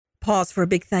pause for a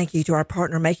big thank you to our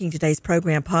partner making today's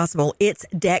program possible. It's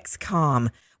Dexcom.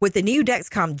 With the new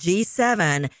Dexcom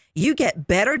G7, you get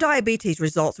better diabetes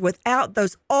results without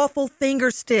those awful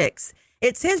finger sticks.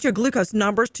 It sends your glucose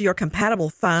numbers to your compatible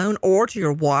phone or to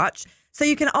your watch, so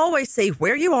you can always see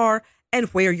where you are and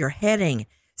where you're heading.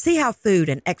 See how food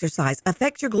and exercise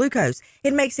affect your glucose.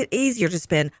 It makes it easier to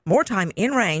spend more time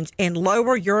in range and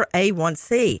lower your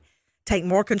A1C. Take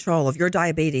more control of your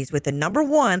diabetes with the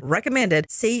 #1 recommended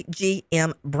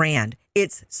CGM brand.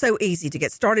 It's so easy to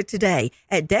get started today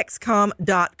at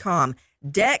Dexcom.com.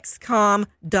 Dexcom.com.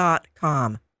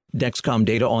 Dexcom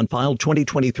data on file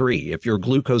 2023. If your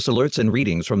glucose alerts and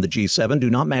readings from the G7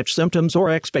 do not match symptoms or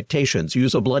expectations,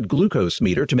 use a blood glucose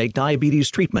meter to make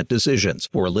diabetes treatment decisions.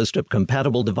 For a list of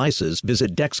compatible devices,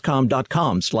 visit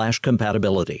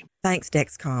Dexcom.com/compatibility. Thanks,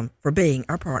 Dexcom, for being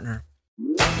our partner.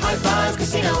 High Five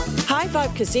Casino. High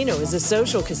Five Casino is a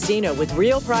social casino with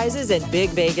real prizes and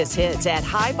big Vegas hits at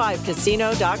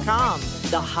highfivecasino.com.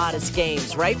 The hottest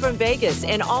games right from Vegas,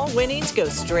 and all winnings go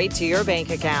straight to your bank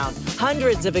account.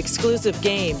 Hundreds of exclusive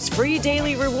games, free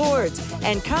daily rewards,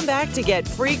 and come back to get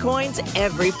free coins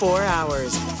every 4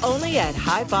 hours. Only at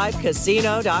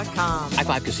highfivecasino.com. High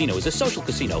Five Casino is a social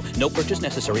casino. No purchase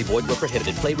necessary. Void where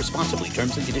prohibited. Play responsibly.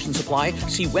 Terms and conditions apply.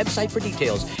 See website for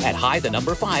details at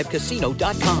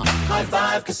high5casino.com. High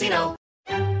Five Casino.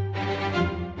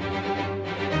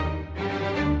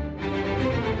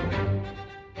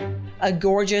 A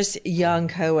gorgeous young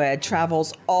co-ed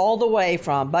travels all the way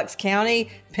from Bucks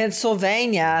County,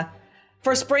 Pennsylvania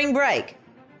for spring break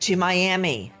to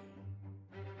Miami.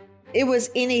 It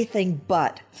was anything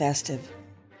but festive.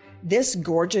 This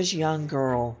gorgeous young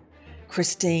girl,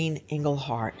 Christine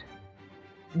Engelhardt,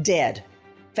 dead,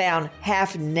 found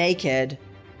half naked,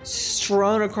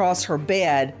 strewn across her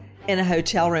bed in a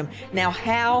hotel room. Now,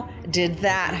 how did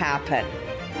that happen?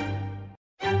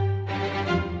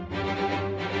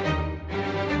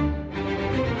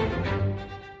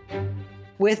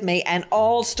 With me, an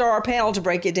all-star panel to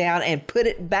break it down and put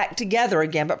it back together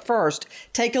again. But first,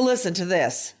 take a listen to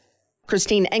this.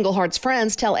 Christine Engelhardt's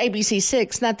friends tell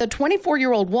ABC6 that the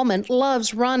 24-year-old woman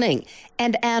loves running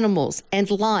and animals and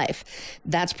life.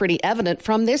 That's pretty evident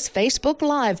from this Facebook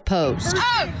Live post.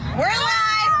 Oh, we're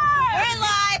live! We're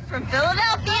live from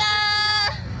Philadelphia!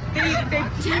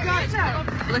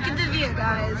 Look at the view,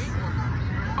 guys.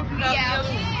 Yeah.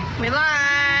 We're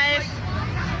live!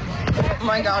 Oh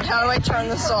my God, how do I turn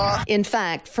this off? In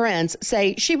fact, friends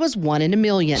say she was one in a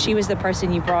million. She was the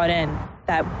person you brought in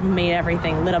that made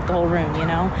everything, lit up the whole room, you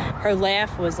know? Her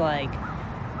laugh was like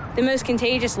the most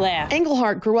contagious laugh.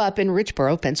 Engelhardt grew up in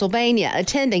Richboro, Pennsylvania,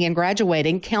 attending and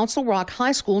graduating Council Rock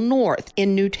High School North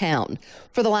in Newtown.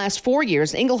 For the last 4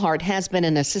 years, Engelhardt has been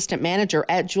an assistant manager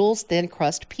at Jules Thin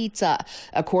Crust Pizza.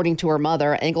 According to her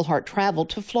mother, Engelhardt traveled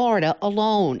to Florida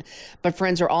alone. But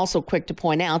friends are also quick to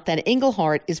point out that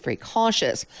Engelhardt is very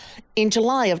cautious. In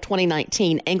July of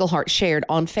 2019, Engelhardt shared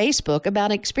on Facebook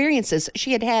about experiences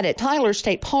she had had at Tyler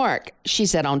State Park. She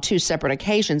said on 2 separate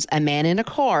occasions, a man in a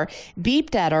car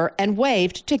beeped at her and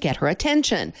waved to get her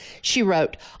attention. She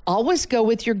wrote, "Always go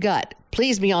with your gut.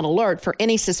 Please be on alert for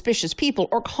any suspicious people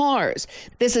or cars.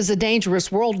 This is a dangerous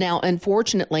world now,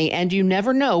 unfortunately, and you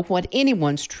never know what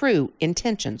anyone's true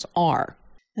intentions are."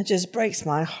 It just breaks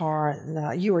my heart.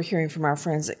 You were hearing from our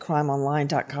friends at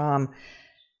crimeonline.com.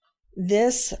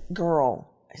 This girl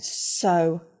is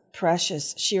so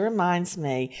precious. She reminds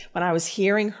me, when I was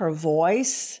hearing her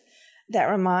voice, that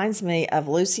reminds me of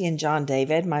Lucy and John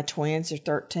David. My twins are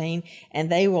 13, and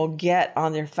they will get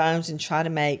on their phones and try to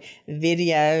make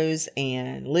videos,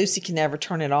 and Lucy can never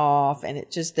turn it off, and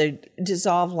they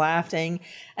dissolve laughing.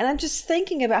 And I'm just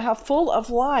thinking about how full of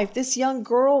life this young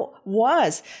girl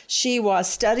was. She was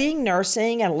studying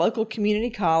nursing at a local community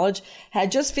college, had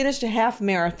just finished a half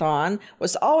marathon,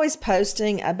 was always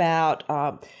posting about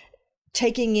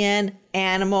taking in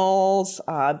animals,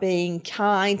 being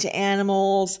kind to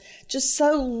animals, just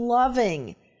so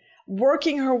loving,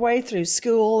 working her way through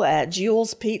school at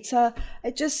Jules Pizza.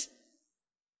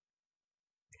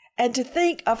 And to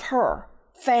think of her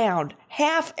found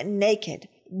half naked,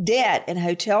 dead in a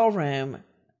hotel room,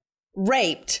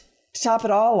 raped, to top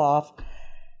it all off.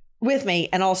 With me,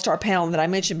 an all-star panel that I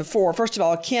mentioned before. First of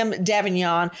all, Kim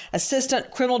Davignon, Assistant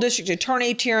Criminal District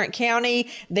Attorney, Tarrant County,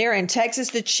 there in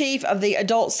Texas, the Chief of the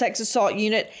Adult Sex Assault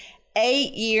Unit,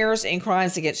 8 years in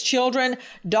crimes against children.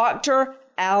 Dr.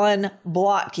 Alan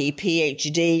Blotke,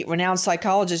 Ph.D., renowned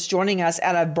psychologist, joining us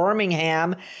out of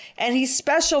Birmingham, and he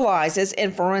specializes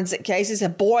in forensic cases.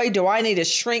 And boy, do I need a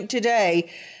shrink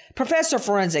today, Professor of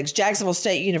Forensics, Jacksonville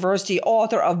State University,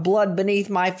 author of Blood Beneath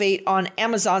My Feet on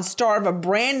Amazon, star of a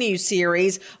brand new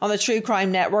series on the True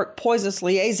Crime Network, Poisonous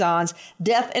Liaisons,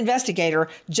 death investigator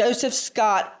Joseph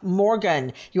Scott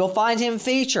Morgan. You'll find him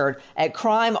featured at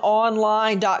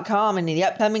crimeonline.com in the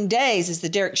upcoming days as the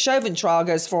Derek Chauvin trial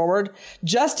goes forward.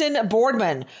 Justin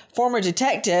Boardman, former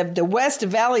detective, the West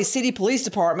Valley City Police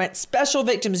Department, Special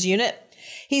Victims Unit.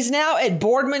 He's now at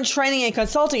Boardman Training and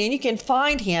Consulting, and you can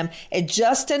find him at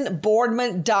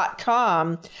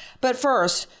justinboardman.com. But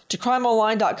first, to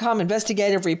crimeonline.com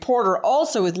investigative reporter,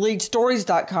 also with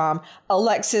leadstories.com,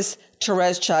 Alexis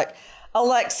Tereszcuk.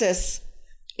 Alexis,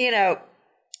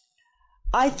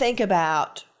 I think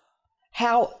about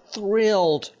how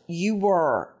thrilled you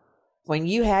were when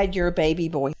you had your baby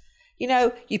boy.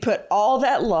 You put all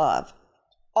that love,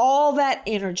 all that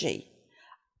energy,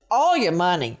 all your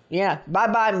money,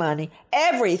 bye-bye money,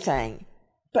 everything,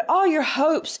 but all your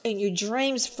hopes and your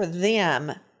dreams for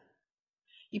them.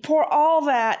 You pour all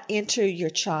that into your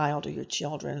child or your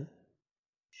children.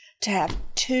 To have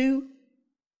two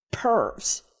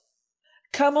pervs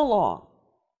come along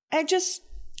and just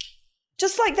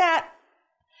like that,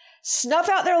 snuff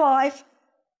out their life.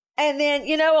 And then,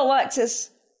 Alexis,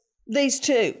 these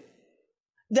two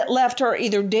that left her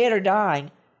either dead or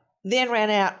dying, then ran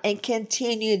out and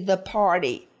continued the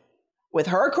party with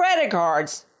her credit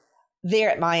cards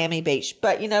there at Miami Beach.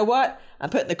 But you know what?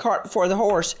 I'm putting the cart before the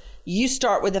horse. You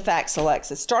start with the facts,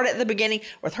 Alexis. Start at the beginning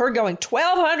with her going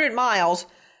 1,200 miles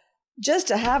just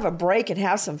to have a break and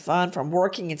have some fun from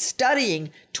working and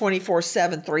studying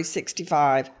 24/7,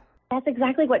 365. That's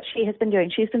exactly what she has been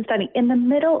doing. She's been studying. In the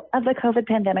middle of the COVID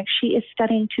pandemic, she is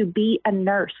studying to be a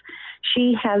nurse.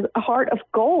 She has a heart of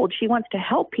gold. She wants to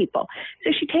help people.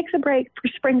 So she takes a break for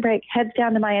spring break, heads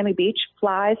down to Miami Beach,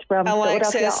 flies from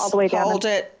Philadelphia all the way down.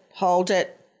 Hold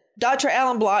it. Dr.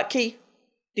 Alan Blotke,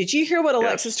 did you hear what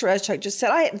Alexis Tereszcuk just said?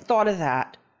 I hadn't thought of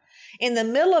that. In the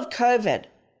middle of COVID,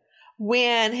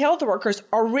 when health workers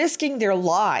are risking their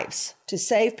lives to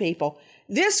save people,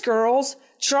 this girl's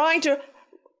trying to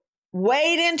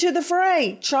wade into the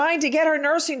fray, trying to get her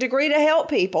nursing degree to help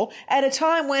people at a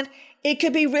time when it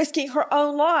could be risking her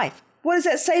own life. What does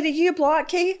that say to you,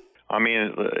 Blotke? I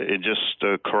mean, it just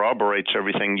corroborates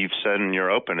everything you've said in your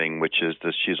opening, which is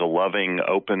that she's a loving,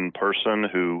 open person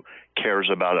who cares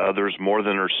about others more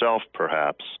than herself,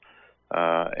 perhaps,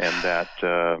 and that's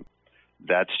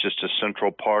just a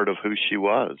central part of who she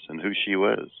was and who she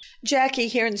is. Jackie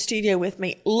here in the studio with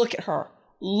me. Look at her.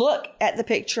 Look at the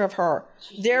picture of her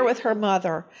there with her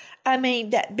mother. I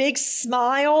mean, that big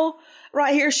smile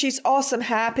right here. She's awesome,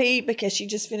 happy because she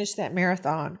just finished that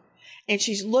marathon. And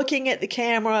she's looking at the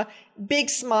camera,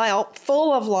 big smile,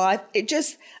 full of life.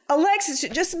 Alexis,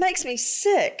 it just makes me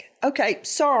sick. Okay,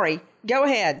 sorry. Go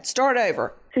ahead. Start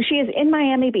over. So she is in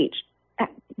Miami Beach,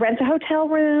 rents a hotel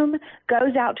room,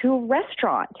 goes out to a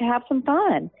restaurant to have some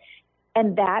fun.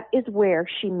 And that is where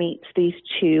she meets these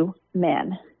two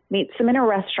men. Meets them in a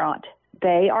restaurant.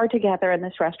 They are together in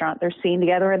this restaurant. They're seen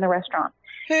together in the restaurant.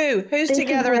 Who's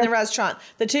together in the restaurant?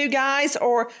 The two guys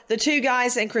or the two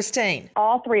guys and Christine?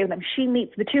 All three of them.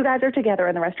 The two guys are together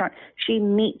in the restaurant. She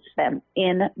meets them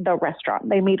in the restaurant.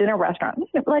 They meet in a restaurant.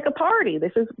 Like a party.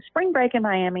 This is spring break in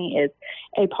Miami is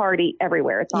a party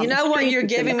everywhere. It's on what? You're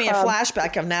giving me a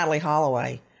flashback of Natalie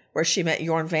Holloway, where she met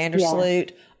Jorn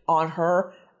Vandersloot on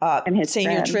her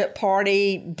senior trip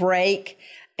party break.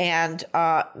 And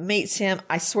meets him.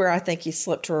 I swear, I think he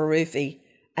slipped her a roofie.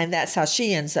 And that's how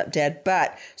she ends up dead.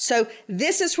 But so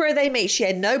this is where they meet. She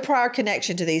had no prior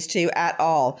connection to these two at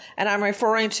all. And I'm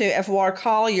referring to F.W.R.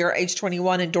 Collier, age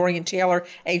 21, and Dorian Taylor,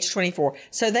 age 24.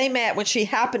 So they met when she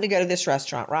happened to go to this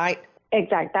restaurant, right?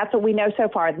 Exactly. That's what we know so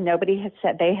far. Nobody has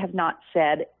said, they have not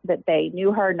said that they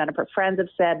knew her. None of her friends have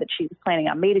said that she was planning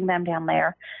on meeting them down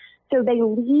there. So they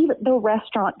leave the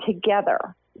restaurant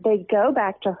together. They go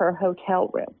back to her hotel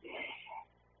room.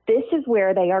 This is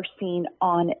where they are seen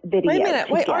on video. Wait a minute.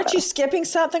 Together. Wait, aren't you skipping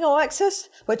something, Alexis?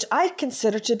 Which I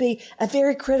consider to be a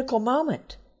very critical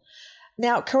moment.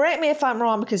 Now, correct me if I'm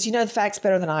wrong, because you know the facts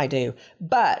better than I do.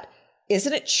 But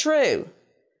isn't it true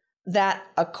that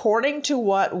according to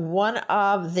what one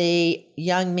of the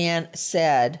young men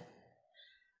said,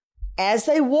 as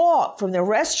they walk from the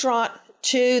restaurant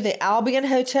to the Albion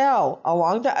Hotel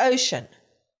along the ocean,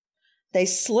 they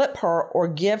slip her or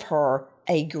give her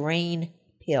a green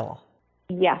pill?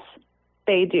 Yes,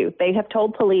 they do. They have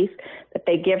told police that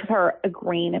they give her a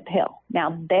green pill.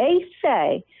 Now, they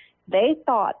say they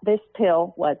thought this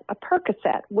pill was a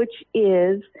Percocet, which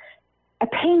is a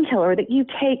painkiller that you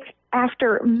take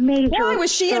after major Why?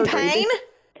 Was she in pain?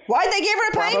 Why'd they give her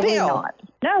a pain pill? Not.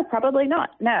 No, probably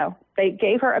not. No, they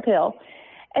gave her a pill.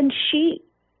 And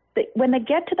when they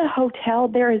get to the hotel,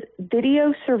 there is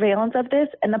video surveillance of this,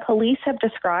 and the police have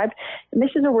described, and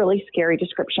this is a really scary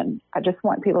description. I just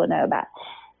want people to know that.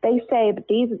 They say that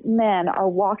these men are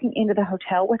walking into the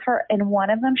hotel with her, and one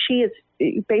of them, she is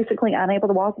basically unable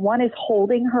to walk. One is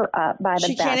holding her up by the back of her neck.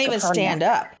 She can't even stand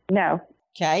up. No.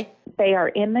 Okay. They are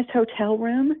in this hotel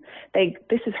room.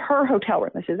 This is her hotel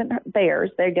room. This isn't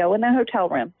theirs. They go in the hotel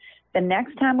room. The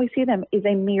next time we see them is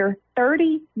a mere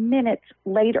 30 minutes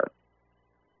later,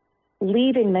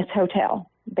 leaving this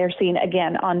hotel. They're seen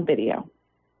again on video.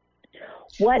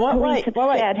 What police have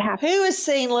said happened. Who is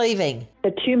seen leaving?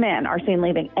 The two men are seen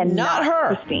leaving, and not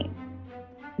her. Christine.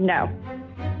 No.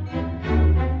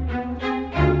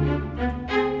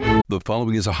 The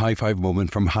following is a high five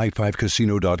moment from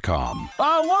highfivecasino.com.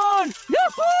 I won!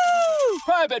 Yahoo!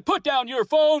 Private, put down your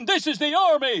phone. This is the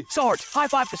Army. Sarge, High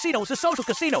Five Casino is a social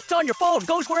casino. It's on your phone.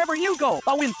 Goes wherever you go.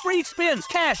 I win free spins,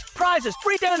 cash, prizes,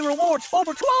 free daily rewards,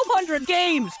 over 1,200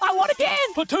 games. I won again.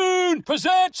 Platoon,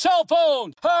 present cell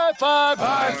phone. High Five.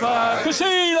 High Five.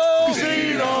 Casino.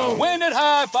 Casino. Win at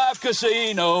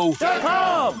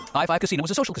highfivecasino.com. High Five Casino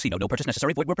is a social casino. No purchase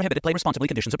necessary. Void where prohibited. Play responsibly.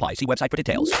 Conditions apply. See website for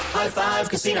details. High Five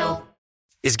Casino.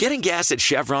 Is getting gas at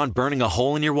Chevron burning a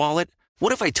hole in your wallet?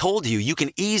 What if I told you you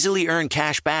can easily earn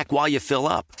cash back while you fill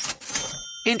up?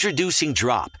 Introducing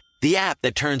Drop, the app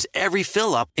that turns every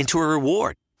fill up into a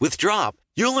reward. With Drop,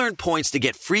 you'll earn points to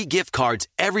get free gift cards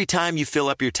every time you fill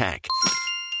up your tank.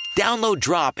 Download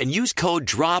Drop and use code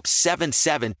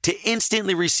DROP77 to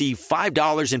instantly receive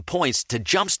 $5 in points to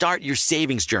jumpstart your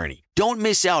savings journey. Don't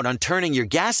miss out on turning your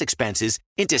gas expenses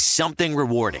into something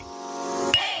rewarding.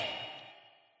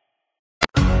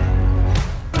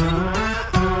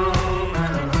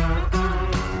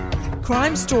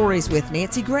 Crime Stories with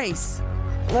Nancy Grace.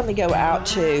 Let me go out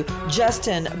to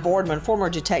Justin Boardman, former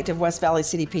detective, West Valley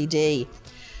City PD.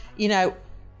 You know,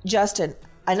 Justin,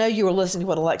 I know you were listening to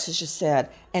what Alexis just said,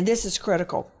 and this is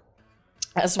critical.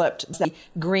 I slept the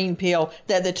green pill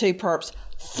that the two perps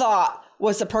thought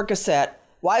was a Percocet.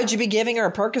 Why would you be giving her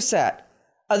a Percocet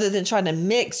other than trying to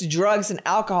mix drugs and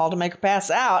alcohol to make her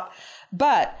pass out?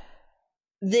 But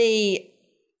the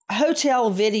hotel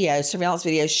video, surveillance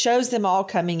video, shows them all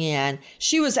coming in.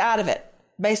 She was out of it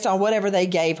based on whatever they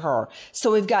gave her.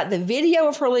 So we've got the video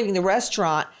of her leaving the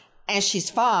restaurant and she's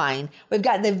fine. We've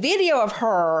got the video of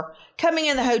her coming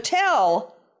in the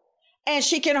hotel and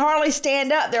she can hardly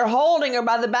stand up. They're holding her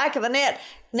by the back of the neck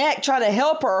trying to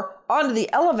help her onto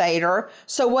the elevator.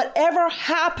 So whatever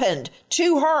happened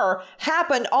to her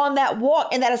happened on that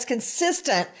walk, and that is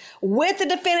consistent with the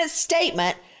defendant's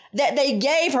statement that they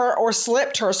gave her or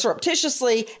slipped her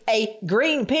surreptitiously a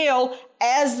green pill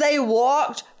as they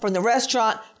walked from the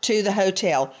restaurant to the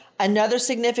hotel. Another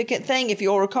significant thing, if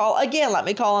you'll recall, again, let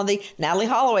me call on the Natalee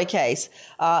Holloway case.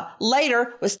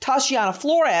 Later was Tatiana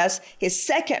Flores, his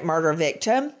second murder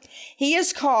victim. He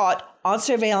is caught on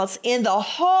surveillance in the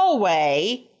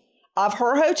hallway of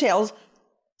her hotel,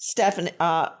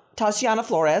 Tatiana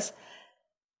Flores,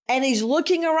 and he's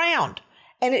looking around.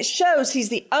 And it shows he's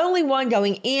the only one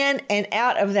going in and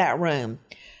out of that room.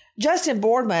 Justin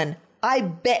Boardman, I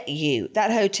bet you that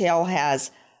hotel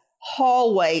has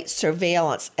hallway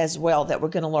surveillance as well that we're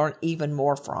going to learn even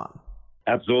more from.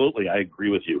 Absolutely. I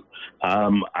agree with you.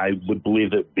 I would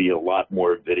believe there'd be a lot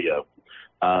more video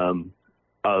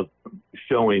of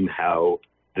showing how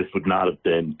this would not have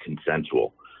been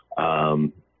consensual, a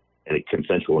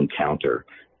consensual encounter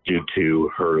due to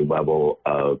her level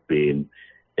of being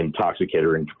intoxicated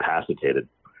or incapacitated,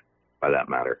 by that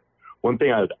matter. One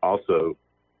thing I would also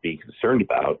be concerned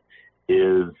about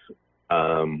is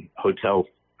hotel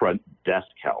front desk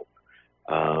help.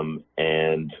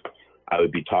 And I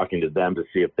would be talking to them to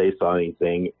see if they saw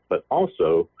anything, but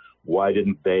also why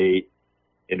didn't they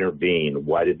intervene?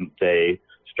 Why didn't they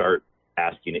start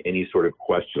asking any sort of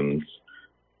questions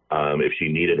if she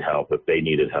needed help, if they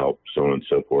needed help, so on and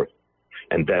so forth.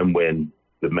 And then when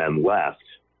the men left,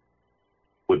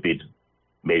 would be to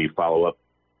maybe follow up,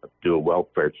 do a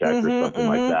welfare check or something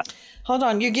like that. Hold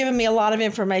on. You're giving me a lot of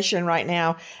information right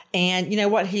now. And you know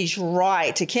what? He's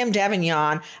right. To Kim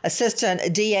Davignon,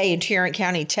 Assistant DA in Tarrant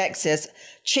County, Texas,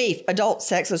 Chief Adult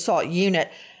Sex Assault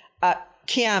Unit.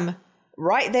 Kim,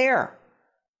 right there.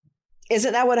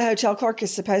 Isn't that what a hotel clerk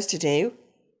is supposed to do?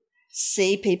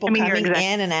 See people coming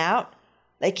in and out?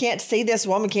 They can't see this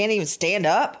woman, can't even stand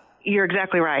up? You're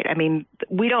exactly right. I mean,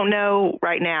 we don't know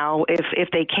right now if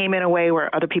they came in a way where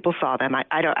other people saw them.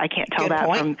 I can't tell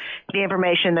that from the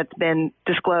information that's been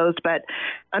disclosed. But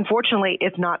unfortunately,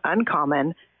 it's not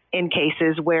uncommon in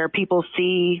cases where people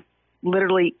see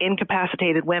literally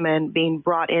incapacitated women being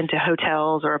brought into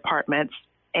hotels or apartments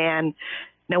and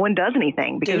no one does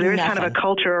anything because there is kind of a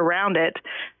culture around it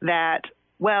that,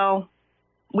 well,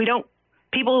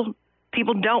 people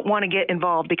don't want to get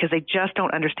involved because they just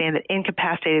don't understand that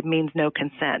incapacitated means no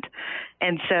consent.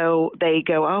 And so they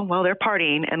go, oh, well, they're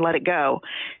partying and let it go.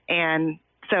 And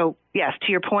so, yes,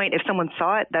 to your point, if someone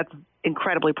saw it, that's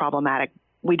incredibly problematic.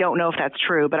 We don't know if that's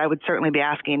true, but I would certainly be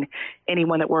asking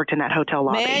anyone that worked in that hotel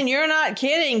lobby. Man, you're not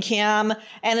kidding, Kim.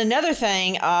 And another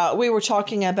thing, we were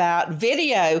talking about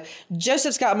video.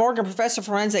 Joseph Scott Morgan, professor of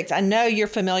forensics. I know you're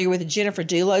familiar with the Jennifer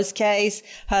Dulos case,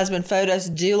 husband Fotis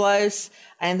Dulos,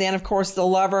 and then, of course, the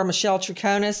lover, Michelle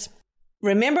Troconis.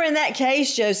 Remember in that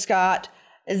case, Joe Scott,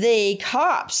 the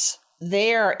cops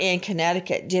there in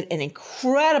Connecticut did an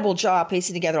incredible job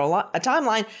piecing together a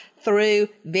timeline through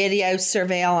video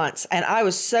surveillance. And I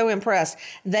was so impressed.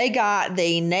 They got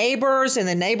the neighbors in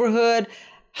the neighborhood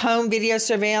home video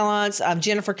surveillance of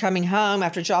Jennifer coming home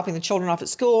after dropping the children off at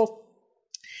school.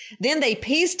 Then they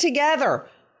pieced together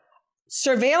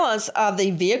surveillance of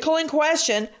the vehicle in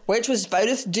question, which was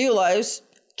Fotis Dulos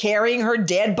carrying her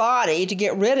dead body to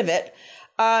get rid of it,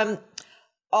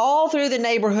 all through the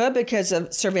neighborhood because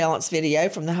of surveillance video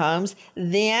from the homes,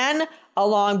 then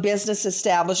along business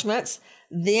establishments.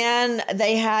 Then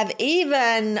they have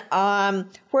even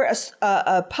where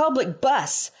a public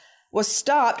bus was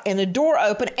stopped and a door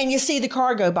opened and you see the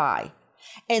car go by.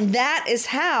 And that is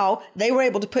how they were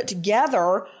able to put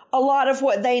together a lot of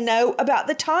what they know about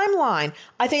the timeline.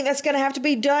 I think that's going to have to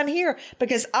be done here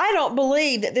because I don't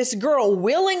believe that this girl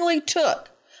willingly took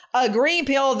a green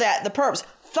pill that the perps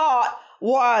thought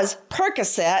was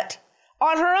Percocet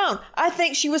on her own. I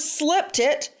think she was slipped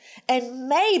it. And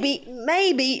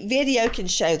maybe video can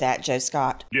show that, Joe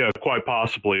Scott. Yeah, quite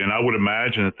possibly. And I would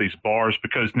imagine that these bars,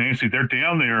 because Nancy, they're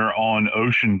down there on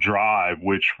Ocean Drive,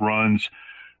 which runs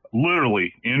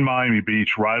literally in Miami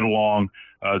Beach right along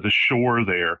the shore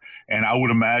there. And I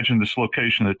would imagine this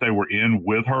location that they were in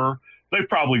with her, they've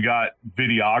probably got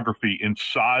videography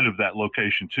inside of that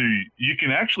location too. You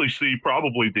can actually see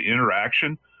probably the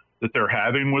interaction that they're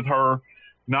having with her.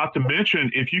 Not to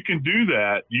mention, if you can do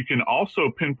that, you can also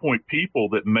pinpoint people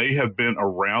that may have been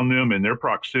around them in their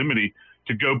proximity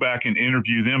to go back and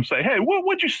interview them. Say, hey,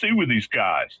 what'd you see with these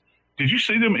guys? Did you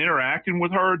see them interacting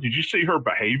with her? Did you see her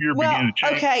behavior begin to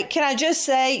change? Okay, can I just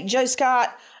say, Joe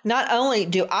Scott, not only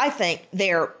do I think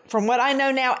they're, from what I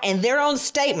know now, and their own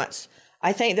statements,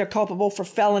 I think they're culpable for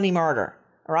felony murder.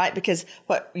 All right, because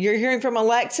what you're hearing from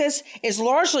Alexis is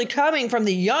largely coming from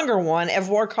the younger one,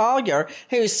 Evor Collier,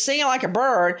 who's singing like a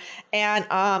bird.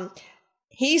 And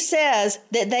he says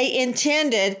that they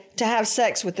intended to have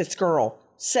sex with this girl.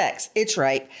 Sex, it's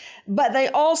rape. But they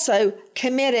also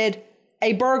committed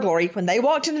a burglary when they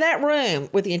walked into that room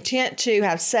with the intent to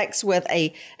have sex with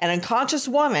an unconscious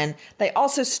woman. They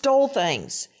also stole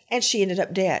things, and she ended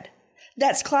up dead.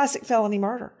 That's classic felony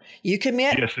murder. You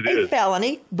commit a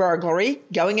felony, burglary,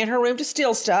 going in her room to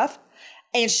steal stuff,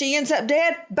 and she ends up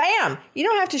dead. Bam! You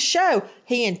don't have to show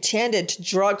he intended to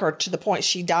drug her to the point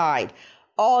she died.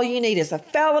 All you need is a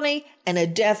felony and a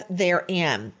death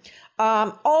therein.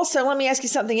 Also, let me ask you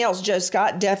something else, Joe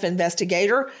Scott, deaf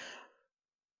investigator.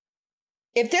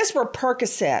 If this were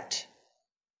Percocet,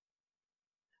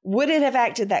 would it have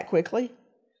acted that quickly?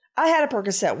 I had a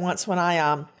Percocet once when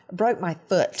I broke my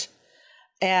foot.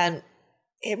 And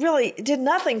it really did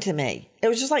nothing to me. It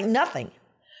was just like nothing.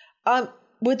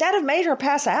 Would that have made her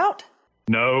pass out?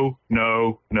 No,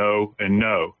 and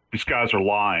no. These guys are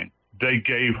lying. They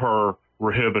gave her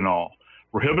Rohypnol.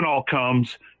 Rohypnol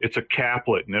comes, it's a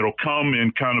caplet, and it'll come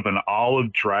in kind of an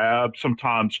olive drab,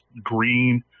 sometimes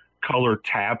green colored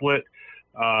tablet.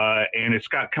 And it's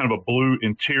got kind of a blue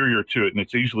interior to it, and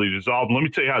it's easily dissolved. Let me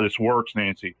tell you how this works,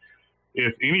 Nancy.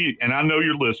 If any, and I know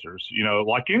your listeners, you know,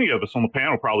 like any of us on the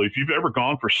panel, probably, if you've ever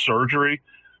gone for surgery,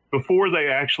 before they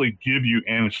actually give you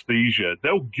anesthesia,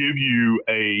 they'll give you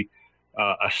a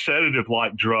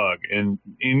sedative-like drug, and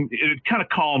it kind of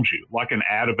calms you, like an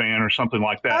Ativan or something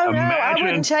like that. Oh, no, I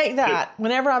wouldn't take that.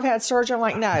 Whenever I've had surgery, I'm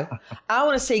like, no. I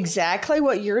want to see exactly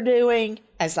what you're doing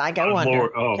as I go under.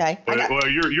 Lord, okay. Well,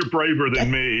 you're braver than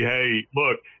me. Hey,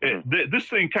 look, this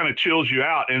thing kind of chills you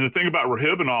out. And the thing about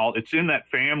Rohypnol, it's in that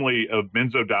family of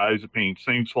benzodiazepines,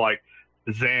 things like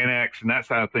Xanax and that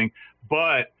kind of thing.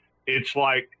 But it's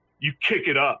like you kick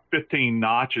it up 15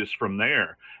 notches from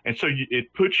there. And so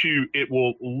it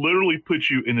will literally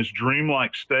put you in this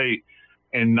dreamlike state.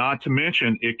 And not to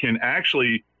mention, it can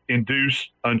actually induce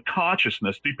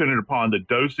unconsciousness depending upon the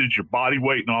dosage, your body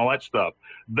weight, and all that stuff.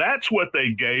 That's what they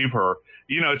gave her.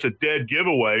 You know, it's a dead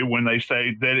giveaway when they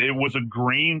say that it was a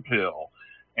green pill.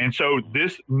 And so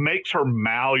this makes her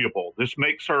malleable. This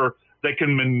makes her, they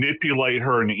can manipulate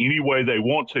her in any way they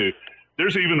want to.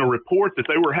 There's even a report that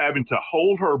they were having to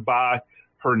hold her by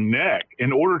her neck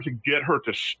in order to get her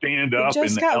to stand up in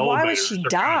the elevator. Why would she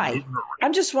die?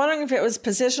 I'm just wondering if it was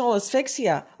positional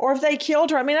asphyxia or if they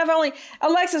killed her. I mean,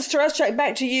 Alexis, to us, check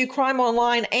back to you, Crime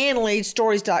Online and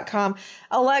LeadStories.com.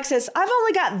 Alexis, I've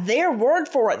only got their word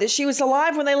for it that she was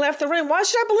alive when they left the room. Why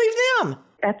should I believe them?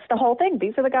 That's the whole thing.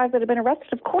 These are the guys that have been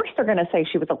arrested. Of course they're going to say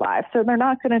she was alive, so they're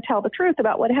not going to tell the truth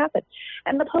about what happened.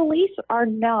 And the police are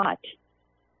not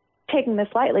taking this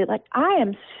lightly. Like, I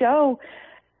am so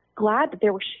glad that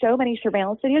there were so many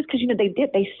surveillance videos because,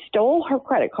 they stole her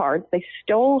credit cards, they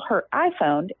stole her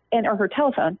iPhone or her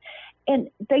telephone, and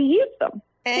they used them.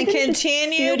 And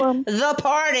continued the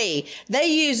party. They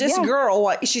used this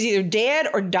girl, she's either dead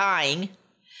or dying,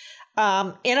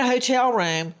 in a hotel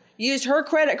room, used her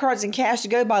credit cards and cash to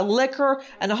go buy liquor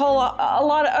and a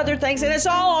lot of other things. And it's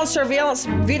all on surveillance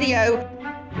video.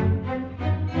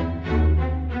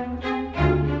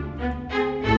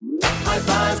 High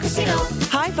Five Casino.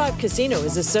 High Five Casino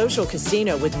is a social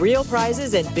casino with real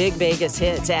prizes and big Vegas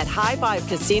hits at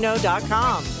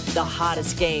highfivecasino.com. The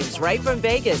hottest games right from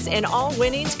Vegas, and all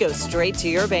winnings go straight to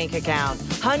your bank account.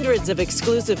 Hundreds of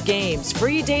exclusive games,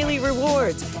 free daily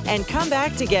rewards, and come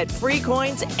back to get free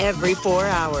coins every 4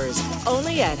 hours.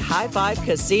 Only at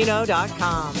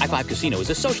highfivecasino.com. High Five Casino is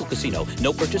a social casino.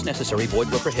 No purchase necessary. Void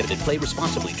where prohibited. Play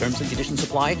responsibly. Terms and conditions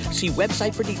apply. See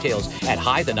website for details at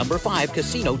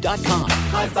high5casino.com.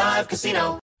 High Five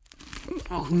Casino.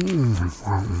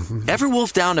 Ever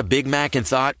wolfed down a Big Mac and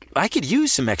thought, I could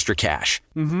use some extra cash?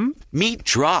 Mm-hmm. Meet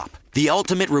Drop, the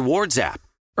ultimate rewards app.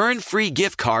 Earn free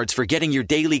gift cards for getting your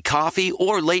daily coffee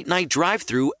or late night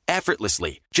drive-thru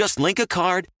effortlessly. Just link a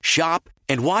card, shop,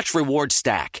 and watch rewards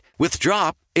stack. With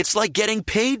Drop, it's like getting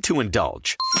paid to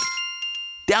indulge.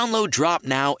 Download Drop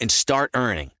now and start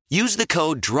earning. Use the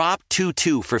code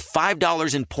DROP22 for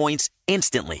 $5 in points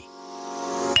instantly.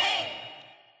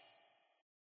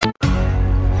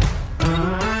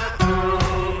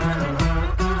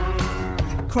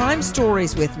 Crime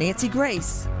Stories with Nancy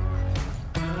Grace.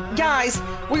 Guys,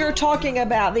 we are talking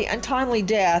about the untimely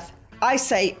death, I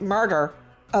say murder,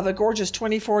 of a gorgeous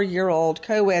 24-year-old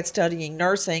co-ed studying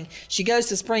nursing. She goes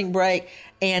to spring break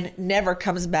and never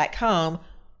comes back home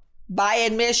by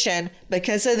admission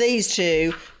because of these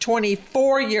two,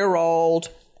 24-year-old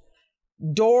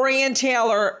Dorian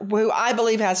Taylor, who I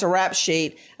believe has a rap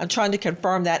sheet. I'm trying to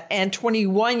confirm that. And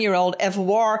 21-year-old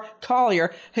Evoir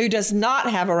Collier, who does not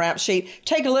have a rap sheet.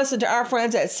 Take a listen to our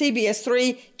friends at CBS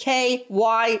 3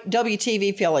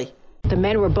 KYWTV Philly. The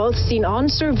men were both seen on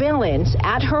surveillance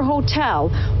at her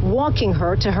hotel, walking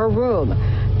her to her room.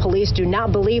 Police do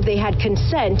not believe they had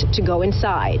consent to go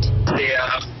inside. They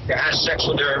had sex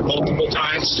with her multiple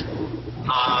times.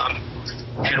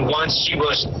 And once she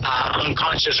was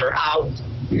unconscious or out,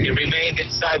 they remained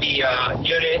inside the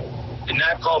unit, did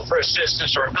not call for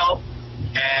assistance or help,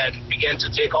 and began to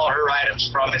take all her items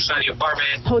from inside the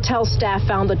apartment. Hotel staff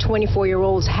found the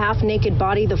 24-year-old's half-naked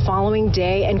body the following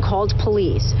day and called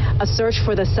police. A search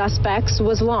for the suspects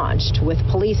was launched, with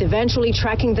police eventually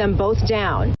tracking them both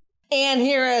down. And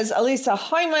here is Elisa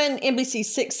Hyman,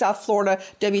 NBC6 South Florida,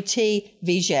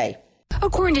 WTVJ.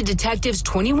 According to detectives,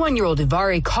 21-year-old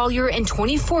Evoir Collier and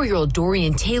 24-year-old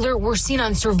Dorian Taylor were seen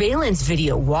on surveillance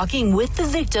video walking with the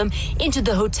victim into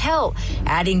the hotel.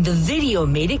 Adding the video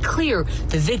made it clear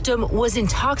the victim was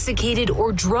intoxicated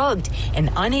or drugged and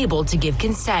unable to give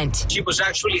consent. She was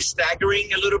actually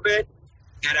staggering a little bit,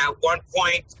 and at one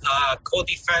point,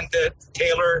 co-defendant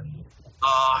Taylor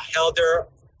held her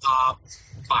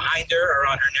behind her,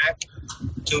 around her neck,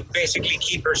 to basically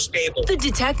keep her stable. The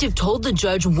detective told the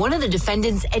judge one of the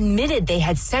defendants admitted they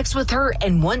had sex with her,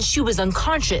 and once she was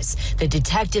unconscious, the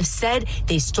detective said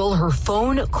they stole her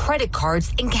phone, credit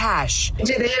cards, and cash.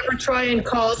 Did they ever try and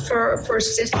call for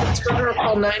assistance for her,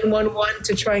 call 911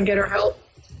 to try and get her help?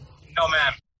 No,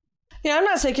 ma'am. I'm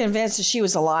not so convinced that she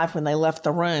was alive when they left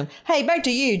the room. Hey, back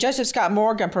to you, Joseph Scott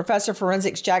Morgan, professor of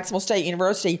forensics, Jacksonville State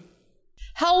University.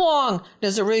 How long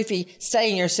does a roofie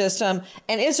stay in your system?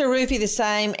 And is a roofie the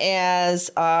same as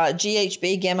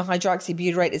GHB, gamma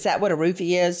hydroxybutyrate? Is that what a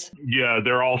roofie is? Yeah,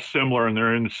 they're all similar and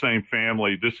they're in the same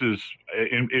family. This is,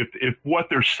 if what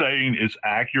they're saying is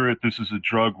accurate, this is a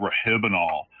drug,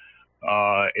 Rohypnol.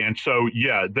 And so,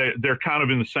 yeah, they're kind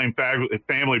of in the same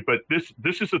family. But this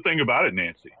is the thing about it,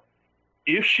 Nancy.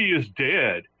 If she is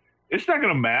dead, it's not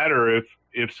going to matter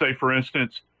if say, for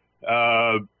instance,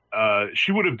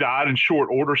 she would have died in short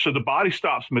order, so the body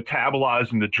stops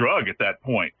metabolizing the drug at that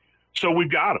point. So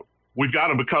we've got them. We've got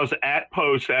them because at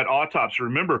autopsy,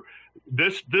 remember,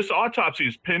 this autopsy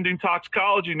is pending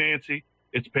toxicology, Nancy.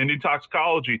 It's pending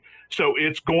toxicology. So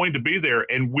it's going to be there,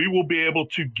 and we will be able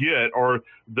to get, or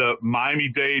the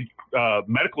Miami-Dade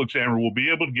medical examiner will be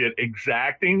able to get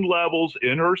exacting levels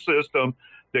in her system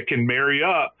that can marry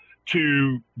up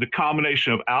to the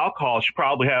combination of alcohol she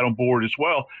probably had on board as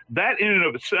well. That in and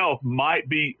of itself might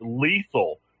be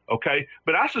lethal. Okay,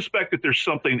 but I suspect that there's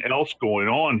something else going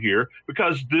on here,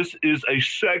 because this is a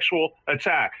sexual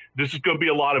attack. This is going to be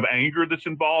a lot of anger that's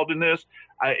involved in this.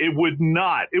 It would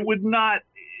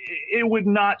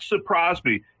not surprise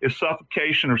me if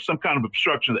suffocation or some kind of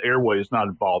obstruction of the airway is not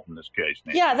involved in this case,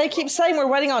 Nancy. Yeah, they keep saying we're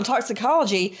waiting on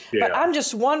toxicology, but I'm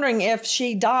just wondering if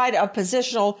she died of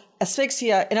positional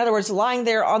asphyxia. In other words, lying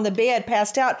there on the bed,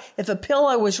 passed out. If a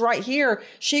pillow was right here,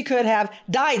 she could have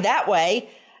died that way.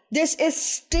 This is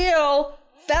still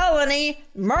felony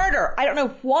murder. I don't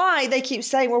know why they keep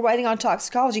saying we're waiting on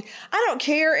toxicology. I don't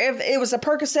care if it was a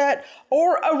Percocet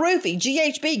or a roofie,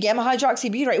 GHB, gamma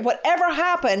hydroxybutyrate, whatever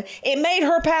happened, it made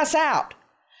her pass out.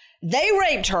 They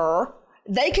raped her.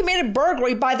 They committed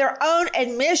burglary by their own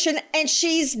admission, and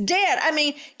she's dead. I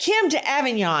mean, Kim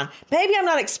D'Avignon, maybe I'm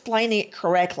not explaining it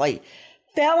correctly.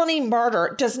 Felony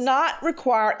murder does not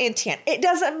require intent. It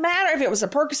doesn't matter if it was a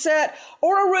Percocet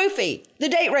or a roofie, the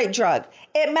date rape drug.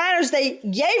 It matters they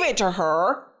gave it to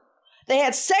her. They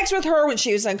had sex with her when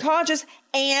she was unconscious,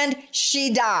 and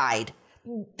she died.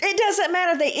 It doesn't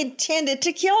matter if they intended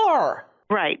to kill her.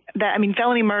 Right.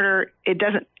 Felony murder, it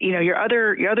doesn't, your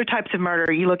other types of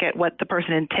murder, you look at what the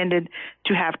person intended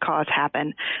to have cause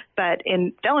happen. But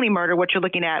in felony murder, what you're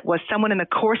looking at was someone in the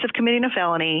course of committing a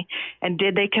felony, and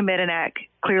did they commit an act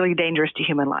clearly dangerous to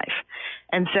human life?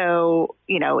 And so,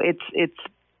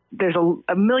 there's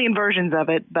a million versions of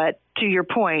it. But to your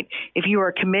point, if you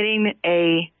are committing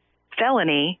a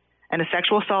felony, and a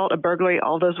sexual assault, a burglary,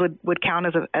 all those would count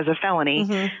as a felony.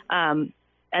 Mm-hmm.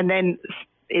 And then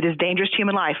it is dangerous to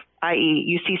human life, i.e.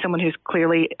 you see someone who's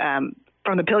clearly,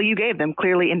 from the pill you gave them,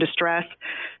 clearly in distress,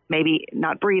 maybe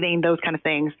not breathing, those kind of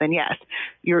things, then yes,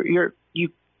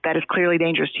 that is clearly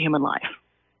dangerous to human life.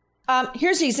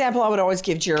 Here's the example I would always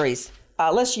give juries.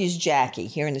 Let's use Jackie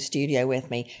here in the studio with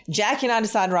me. Jackie and I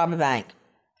decide to rob a bank,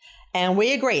 and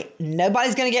we agree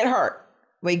nobody's going to get hurt.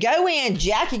 We go in,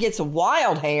 Jackie gets a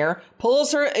wild hair,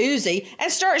 pulls her Uzi, and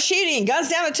starts shooting and guns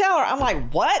down the teller. I'm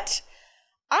like, what?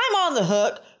 I'm on the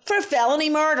hook for felony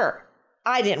murder.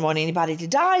 I didn't want anybody to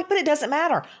die, but it doesn't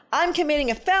matter. I'm committing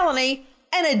a felony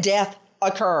and a death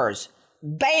occurs.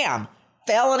 Bam!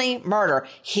 Felony murder.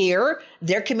 Here,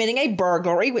 they're committing a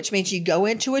burglary, which means you go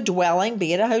into a dwelling,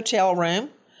 be it a hotel room,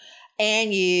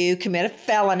 and you commit a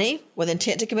felony with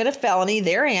intent to commit a felony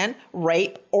therein,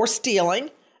 rape or stealing,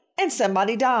 and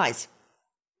somebody dies.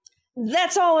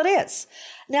 That's all it is.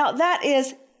 Now, that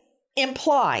is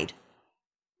implied.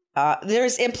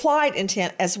 There's implied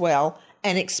intent as well,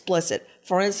 and explicit.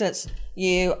 For instance,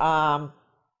 I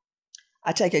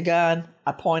take a gun,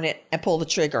 I point it, and pull the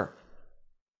trigger.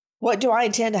 What do I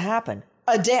intend to happen?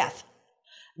 A death.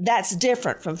 That's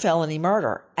different from felony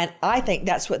murder, and I think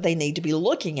that's what they need to be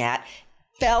looking at.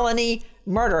 Felony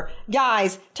murder.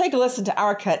 Guys, take a listen to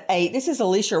Our Cut 8. This is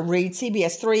Alicia Reed,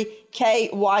 CBS 3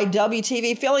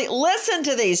 KYW-TV Philly. Listen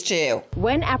to these two.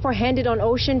 When apprehended on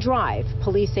Ocean Drive,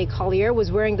 police say Collier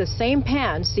was wearing the same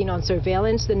pants seen on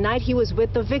surveillance the night he was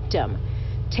with the victim.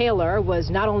 Taylor was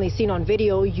not only seen on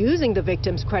video using the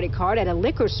victim's credit card at a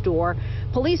liquor store,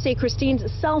 police say Christine's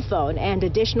cell phone and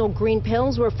additional green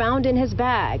pills were found in his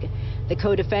bag. The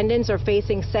co-defendants are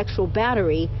facing sexual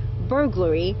battery,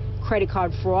 burglary, credit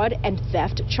card fraud, and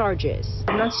theft charges.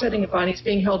 I'm not setting a bond. He's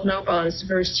being held no bond. It's a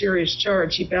very serious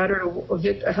charge. He battered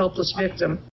a helpless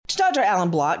victim. Dr. Alan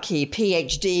Blotke,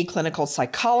 PhD, clinical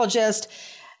psychologist.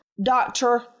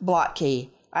 Dr. Blotke,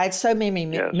 I had so many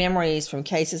memories from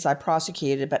cases I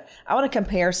prosecuted, but I want to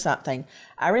compare something.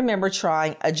 I remember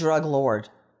trying a drug lord,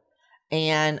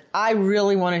 and I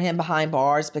really wanted him behind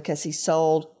bars because he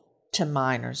sold to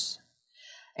minors,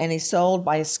 and he sold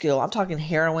by his school. I'm talking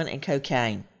heroin and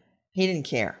cocaine. He didn't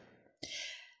care.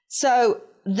 So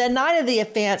the night of the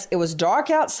offense, it was dark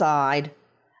outside,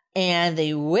 and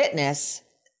the witness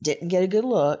didn't get a good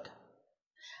look,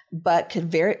 but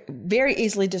could very, very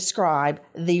easily describe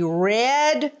the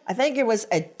red, I think it was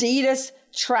Adidas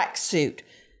tracksuit,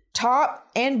 top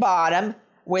and bottom,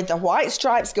 with the white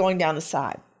stripes going down the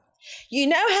side. You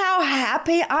know how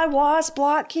happy I was,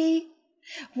 Blotke,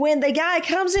 when the guy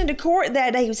comes into court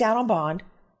that day, he was out on bond,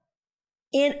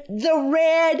 in the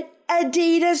red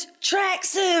Adidas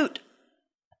tracksuit.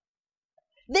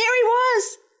 There he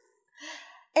was.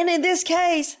 And in this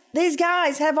case, these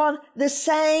guys have on the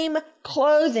same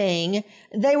clothing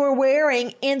they were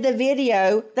wearing in the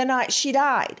video the night she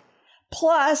died.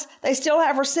 Plus, they still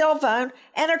have her cell phone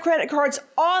and her credit cards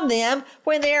on them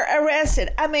when they're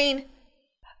arrested. I mean,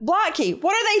 Blotke,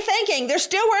 what are they thinking? They're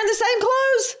still wearing the same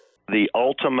clothes? The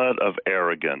ultimate of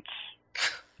arrogance,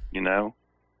 you know?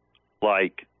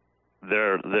 Like,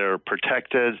 they're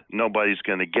protected. Nobody's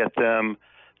going to get them.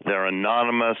 They're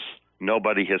anonymous.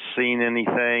 Nobody has seen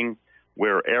anything.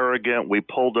 We're arrogant. We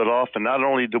pulled it off. And not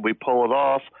only did we pull it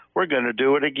off, we're going to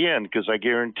do it again, because I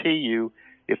guarantee you,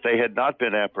 if they had not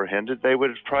been apprehended, they would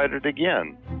have tried it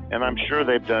again. And I'm sure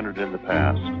they've done it in the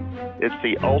past. It's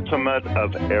the ultimate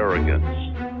of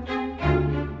arrogance.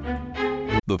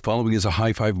 The following is a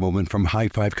high five moment from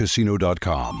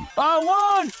highfivecasino.com. I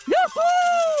won!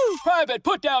 Yahoo! Private,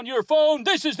 put down your phone.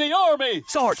 This is the Army.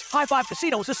 Sarge, High Five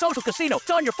Casino is a social casino. It's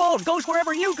on your phone. Goes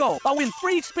wherever you go. I win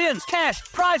free spins, cash,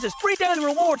 prizes, free daily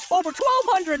rewards, over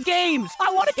 1,200 games.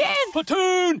 I won again.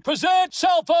 Platoon, present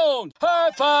cell phone.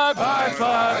 High Five. High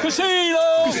Five.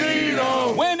 Casino.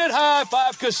 Casino. Win at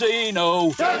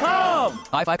highfivecasino.com.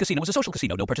 High Five Casino is a social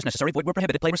casino. No purchase necessary. Void where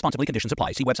prohibited. Play responsibly. Conditions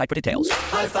apply. See website for details.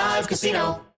 High Five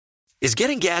Casino. Is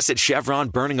getting gas at Chevron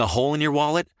burning a hole in your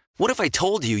wallet? What if I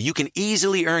told you you can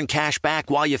easily earn cash back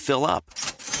while you fill up?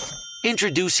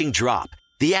 Introducing Drop,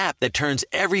 the app that turns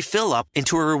every fill up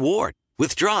into a reward.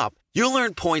 With Drop, you'll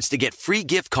earn points to get free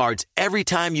gift cards every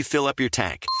time you fill up your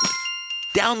tank.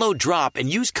 Download Drop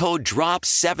and use code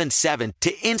DROP77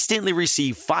 to instantly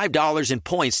receive $5 in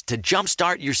points to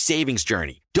jumpstart your savings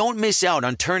journey. Don't miss out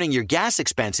on turning your gas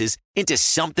expenses into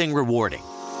something rewarding.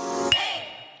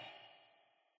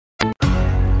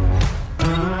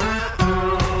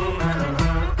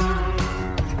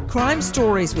 Crime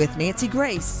Stories with Nancy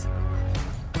Grace.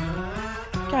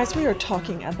 Guys, we are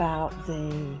talking about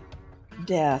the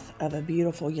death of a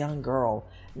beautiful young girl,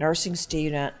 nursing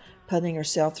student, putting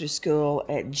herself through school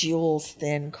at Jules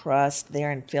Thin Crust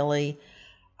there in Philly.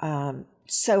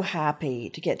 So happy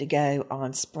to get to go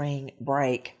on spring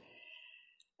break.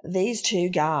 These two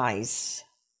guys,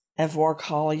 Evora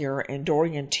Collier and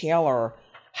Dorian Taylor,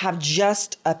 have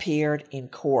just appeared in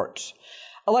court.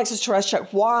 Alexis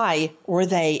Tereszcuk, why were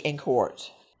they in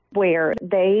court? Where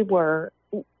they were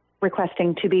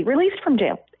requesting to be released from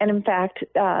jail. And in fact,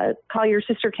 Collier's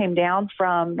sister came down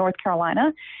from North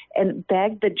Carolina and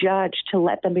begged the judge to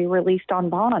let them be released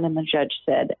on bond. And the judge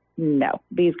said, no,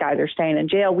 these guys are staying in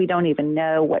jail. We don't even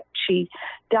know what she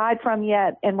died from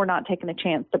yet, and we're not taking a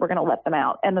chance that we're going to let them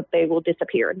out and that they will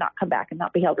disappear and not come back and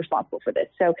not be held responsible for this.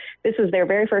 So this was their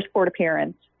very first court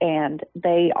appearance, and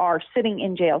they are sitting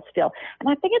in jail still. And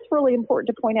I think it's really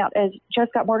important to point out, as Joe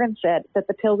Scott Morgan said, that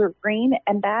the pills are green,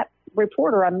 and that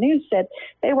reporter on news said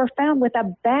they were found with a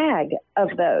bag of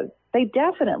those. They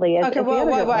definitely, as okay, well,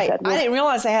 wait. Said, I didn't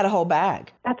realize they had a whole bag.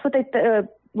 That's what the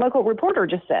local reporter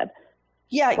just said.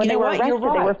 Yeah, you know what? You're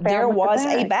right. There was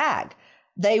a bag.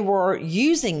 They were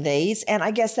using these, and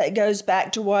I guess that goes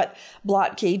back to what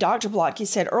Dr. Blotke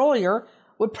said earlier,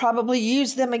 would probably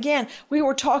use them again. We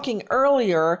were talking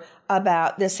earlier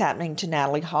about this happening to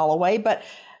Natalie Holloway, but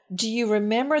do you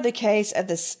remember the case of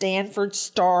the Stanford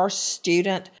star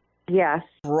student? Yes.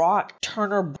 Brock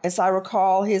Turner, as I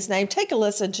recall his name. Take a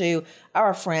listen to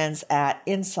our friends at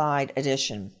Inside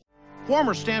Edition.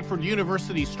 Former Stanford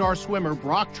University star swimmer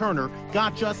Brock Turner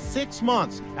got just 6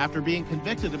 months after being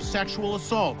convicted of sexual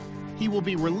assault. He will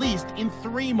be released in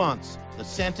 3 months. The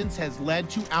sentence has led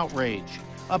to outrage.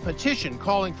 A petition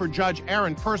calling for Judge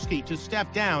Aaron Persky to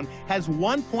step down has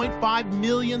 1.5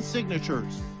 million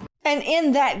signatures. And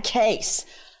in that case,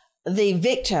 the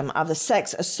victim of the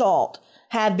sex assault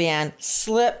had been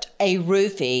slipped a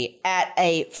roofie at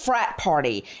a frat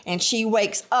party, and she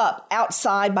wakes up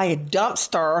outside by a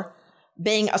dumpster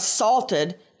being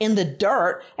assaulted in the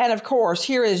dirt. And of course,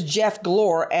 here is Jeff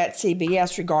Glor at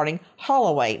CBS regarding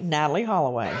Natalie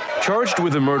Holloway. Charged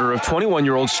with the murder of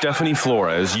 21-year-old Stephanie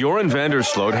Flores, Joran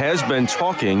Vandersloot has been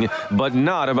talking, but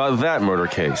not about that murder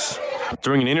case.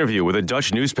 During an interview with a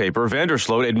Dutch newspaper,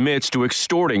 Vandersloot admits to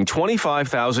extorting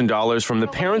 $25,000 from the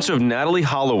parents of Natalie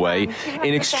Holloway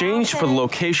in exchange for the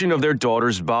location of their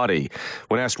daughter's body.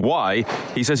 When asked why,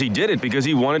 he says he did it because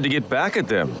he wanted to get back at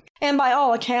them. And by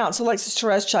all accounts, Alexis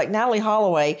Tereszcuk, Natalie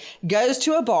Holloway goes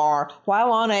to a bar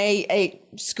while on a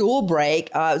school break,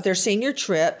 their senior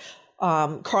trip,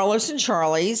 Carlos and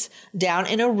Charlie's down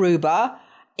in Aruba.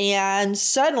 And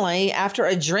suddenly, after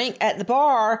a drink at the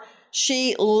bar,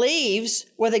 she leaves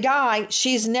with a guy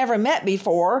she's never met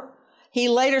before. He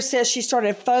later says she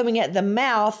started foaming at the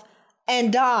mouth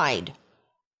and died,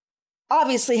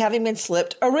 obviously having been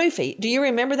slipped a roofie. Do you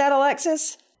remember that,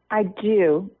 Alexis? I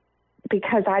do,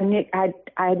 because I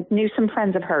knew some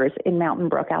friends of hers in Mountain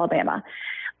Brook, Alabama.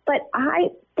 But I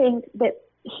think that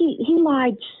he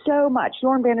lied so much.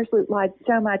 Jorn Vandersloot lied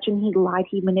so much, and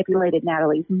he manipulated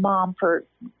Natalie's mom for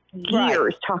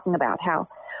years, talking about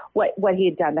what he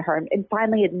had done to her, and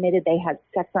finally admitted they had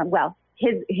sex on. Well,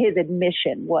 his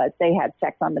admission was they had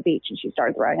sex on the beach, and she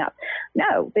started throwing up.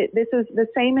 No, this is the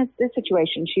same as this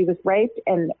situation. She was raped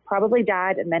and probably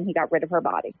died, and then he got rid of her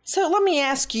body. So let me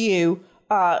ask you,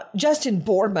 Justin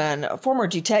Boardman, former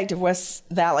detective, West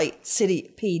Valley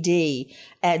City PD,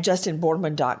 at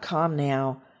justinboardman.com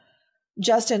now.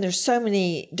 Justin, there's so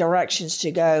many directions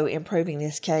to go in proving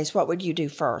this case. What would you do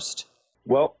first?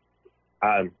 Well,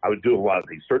 I would do a lot of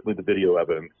things. Certainly the video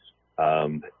evidence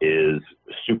is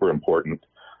super important.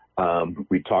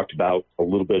 We talked about a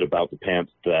little bit about the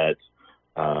pants that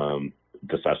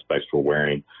the suspects were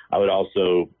wearing. I would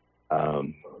also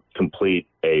complete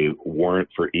a warrant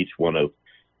for each one of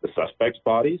the suspects'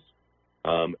 bodies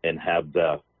and have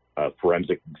the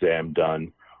forensic exam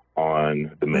done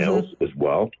on the males as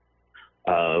well.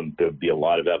 There'd be a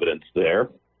lot of evidence there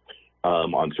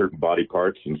on certain body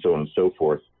parts and so on and so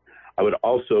forth. I would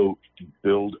also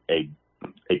build a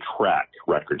track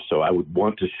record. So I would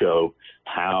want to show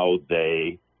how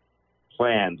they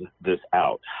planned this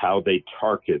out, how they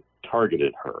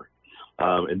targeted her.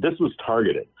 And this was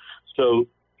targeted. So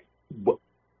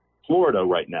Florida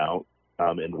right now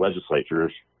in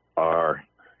legislatures are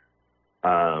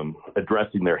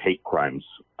addressing their hate crimes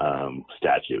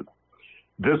statute.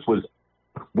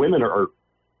 Women are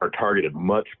targeted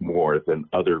much more than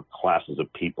other classes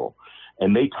of people.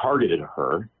 And they targeted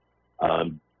her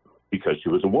because she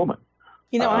was a woman.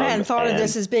 You know, I hadn't thought of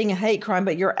this as being a hate crime,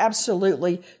 but you're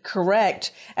absolutely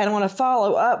correct. And I want to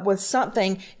follow up with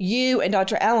something you and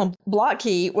Dr. Alan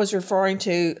Blotke was referring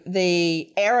to,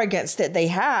 the arrogance that they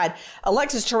had.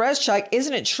 Alexis Tereszcuk,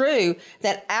 isn't it true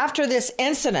that after this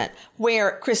incident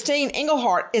where Christine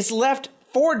Engelhardt is left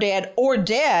for dead or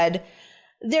dead,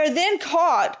 they're then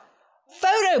caught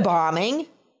photobombing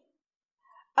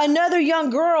another young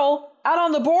girl out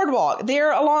on the boardwalk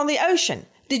there along the ocean?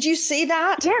 Did you see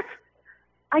that? Yes,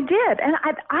 I did. And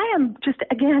I am just,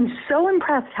 again, so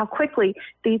impressed how quickly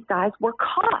these guys were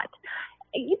caught.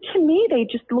 To me, they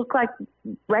just look like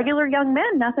regular young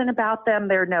men. Nothing about them.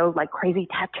 There are no like crazy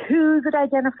tattoos that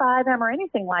identify them or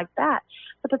anything like that.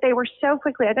 But that they were so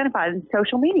quickly identified in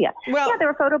social media. Well, yeah, they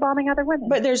were photobombing other women.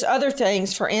 But there's other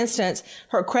things. For instance,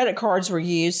 her credit cards were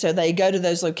used, so they go to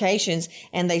those locations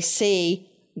and they see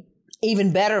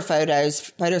even better photo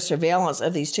surveillance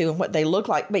of these two and what they look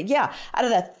like. But yeah, out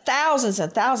of the thousands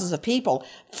and thousands of people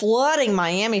flooding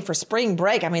Miami for spring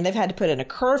break, I mean, they've had to put in a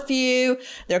curfew.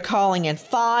 They're calling in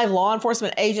 5 law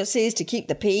enforcement agencies to keep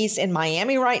the peace in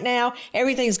Miami right now.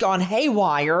 Everything's gone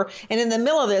haywire. And in the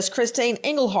middle of this, Christine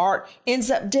Engelhardt ends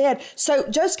up dead. So,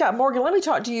 Joe Scott Morgan, let me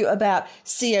talk to you about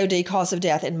COD, cause of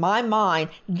death. In my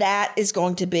mind, that is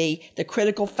going to be the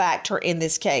critical factor in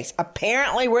this case.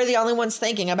 Apparently, we're the only ones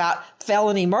thinking about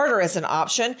felony murder as an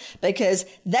option because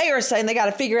they are saying they got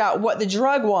to figure out what the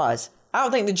drug was. I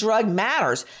don't think the drug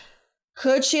matters.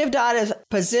 Could she have died of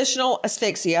positional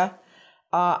asphyxia?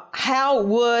 How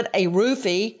would a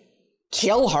roofie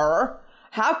kill her?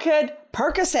 How could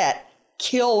Percocet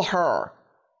kill her?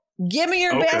 Give me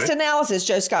your best analysis,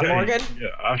 Joe Scott Morgan. Yeah,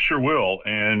 I sure will.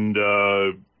 And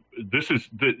this is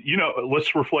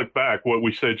let's reflect back what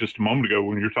we said just a moment ago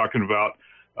when you're talking about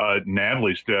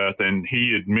Natalie's death, and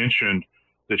he had mentioned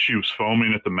that she was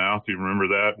foaming at the mouth. Do you remember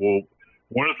that? Well,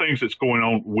 one of the things that's going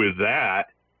on with that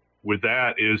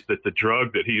is that the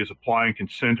drug that he is applying can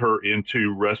send her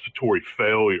into respiratory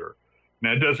failure.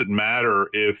 Now, it doesn't matter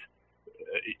if,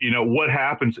 what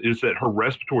happens is that her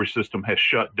respiratory system has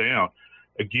shut down.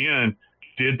 Again,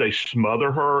 did they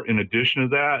smother her in addition to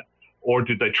that, or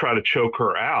did they try to choke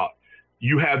her out?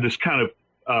 You have this kind of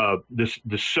this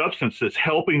substance that's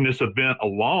helping this event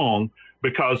along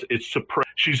because it's suppressed.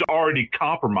 She's already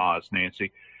compromised,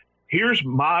 Nancy. Here's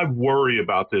my worry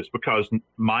about this, because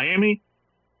Miami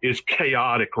is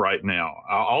chaotic right now.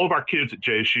 All of our kids at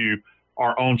JSU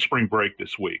are on spring break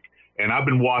this week, and I've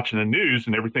been watching the news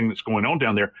and everything that's going on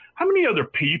down there. How many other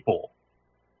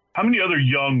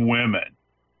young women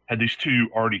had these two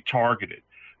already targeted?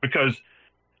 Because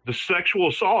the sexual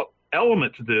assault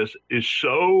element to this is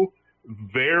so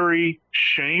very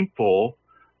shameful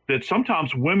that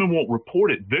sometimes women won't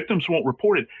report it. Victims won't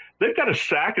report it. They've got a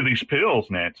sack of these pills,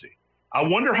 Nancy. I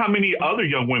wonder how many other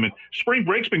young women, spring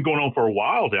break's been going on for a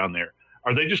while down there.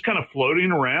 Are they just kind of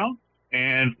floating around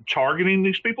and targeting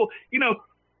these people?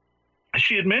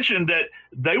 She had mentioned that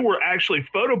they were actually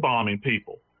photobombing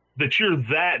people, that you're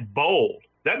that bold.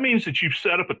 That means that you've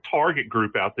set up a target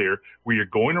group out there where you're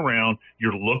going around,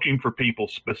 you're looking for people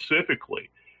specifically.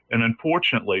 And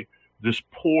unfortunately, this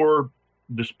poor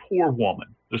this poor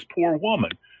woman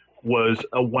was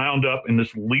wound up in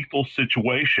this lethal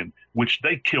situation, which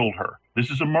they killed her. This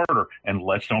is a murder. And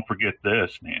let's don't forget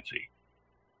this, Nancy.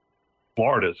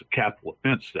 Florida is a capital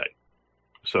offense state.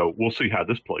 So we'll see how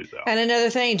this plays out. And another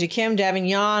thing, Jakim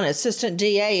Davignon, assistant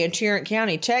DA in Tarrant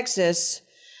County, Texas,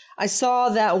 I saw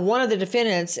that one of the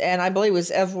defendants, and I believe it was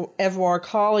Evrar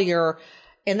Collier,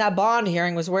 in that bond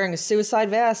hearing was wearing a suicide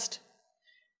vest.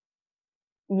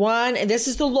 And this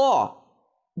is the law,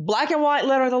 black and white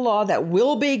letter of the law that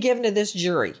will be given to this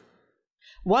jury.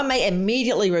 One may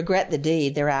immediately regret the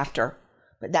deed thereafter,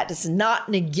 but that does not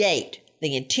negate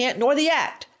the intent nor the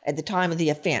act at the time of the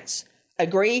offense.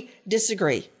 Agree?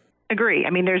 Disagree? Agree. I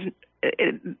mean,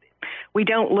 we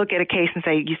don't look at a case and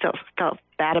say you still felt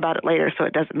bad about it later, so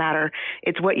it doesn't matter.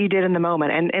 It's what you did in the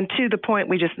moment. And to the point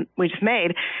we just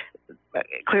made,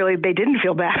 clearly they didn't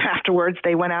feel bad afterwards.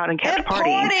 They went out and kept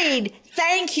partying. Partied.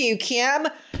 Thank you, Kim.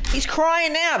 He's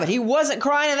crying now, but he wasn't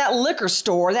crying in that liquor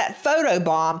store, that photo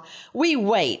bomb. We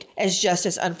wait as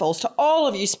justice unfolds. To all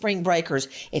of you spring breakers,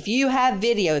 if you have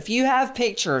video, if you have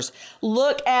pictures,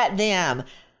 look at them.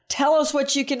 Tell us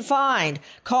what you can find.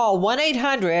 Call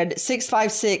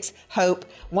 1-800-656-HOPE,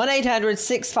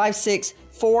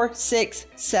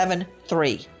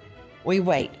 1-800-656-4673. We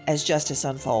wait as justice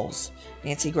unfolds.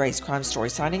 Nancy Grace, Crime Story,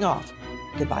 signing off.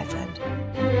 Goodbye, friend.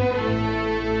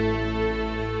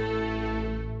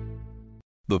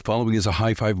 The following is a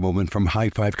high-five moment from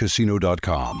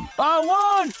highfivecasino.com. I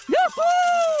won!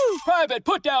 Yahoo! Private,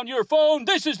 put down your phone.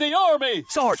 This is the Army.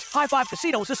 Sarge, High Five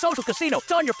Casino is a social casino.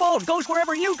 It's on your phone. Goes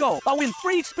wherever you go. I win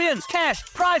free spins, cash,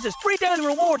 prizes, free daily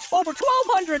rewards, over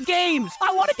 1,200 games.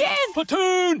 I won again.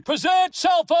 Platoon, present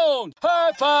cell phone.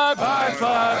 High Five. High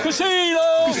Five.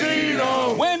 Casino.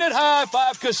 Casino. Win at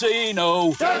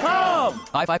highfivecasino.com.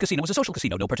 High Five Casino is a social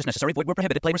casino. No purchase necessary. Void where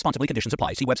prohibited. Play responsibly. Conditions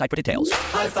apply. See website for details.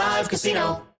 High Five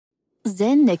Casino.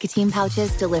 Zyn nicotine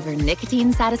pouches deliver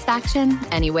nicotine satisfaction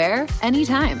anywhere,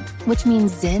 anytime, which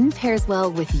means Zyn pairs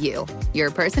well with you, your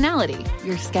personality,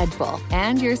 your schedule,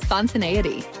 and your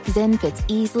spontaneity. Zyn fits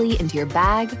easily into your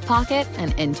bag, pocket,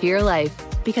 and into your life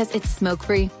because it's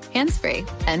smoke-free, hands-free,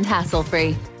 and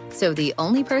hassle-free. So the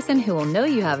only person who will know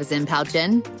you have a Zyn pouch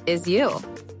in is you.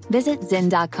 Visit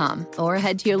Zyn.com or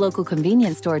head to your local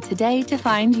convenience store today to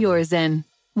find your Zyn.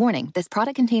 Warning, this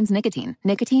product contains nicotine.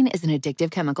 Nicotine is an addictive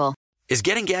chemical. Is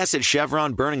getting gas at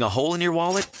Chevron burning a hole in your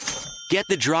wallet? Get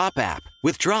the Drop app.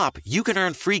 With Drop, you can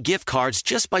earn free gift cards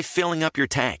just by filling up your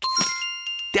tank.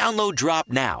 Download Drop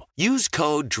now. Use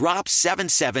code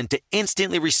DROP77 to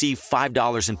instantly receive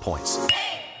 $5 in points.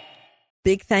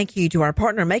 Big thank you to our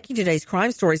partner making today's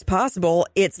crime stories possible.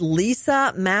 It's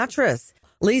Leesa Mattress.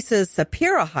 Leesa's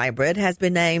Sapira Hybrid has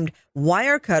been named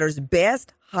Wirecutter's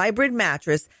best hybrid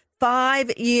mattress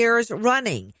 5 years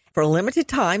running. For a limited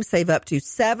time, save up to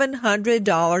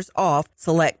 $700 off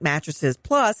select mattresses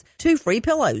plus 2 free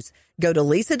pillows. Go to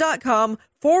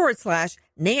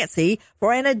Leesa.com/Nancy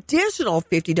for an additional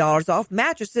 $50 off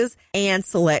mattresses and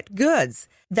select goods.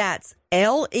 That's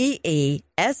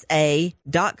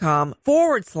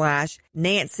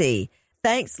LEESA.com/Nancy.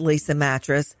 Thanks, Leesa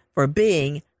Mattress, for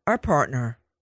being our partner.